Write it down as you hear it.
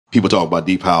people talk about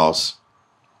deep house.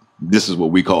 This is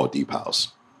what we call deep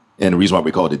house. And the reason why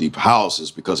we called it deep house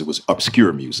is because it was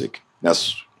obscure music.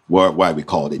 That's why we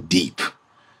called it deep.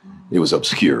 It was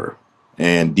obscure.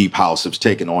 And deep house has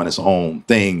taken on its own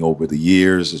thing over the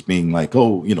years as being like,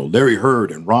 oh, you know, Larry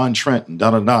Heard and Ron Trent and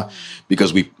da-da-da,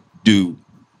 because we do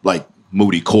like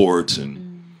moody chords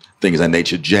and things of that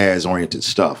nature, jazz-oriented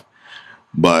stuff.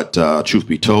 But truth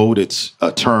be told, it's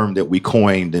a term that we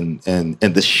coined in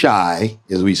the shy,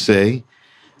 as we say,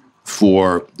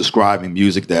 for describing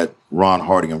music that Ron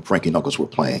Hardy and Frankie Knuckles were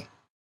playing.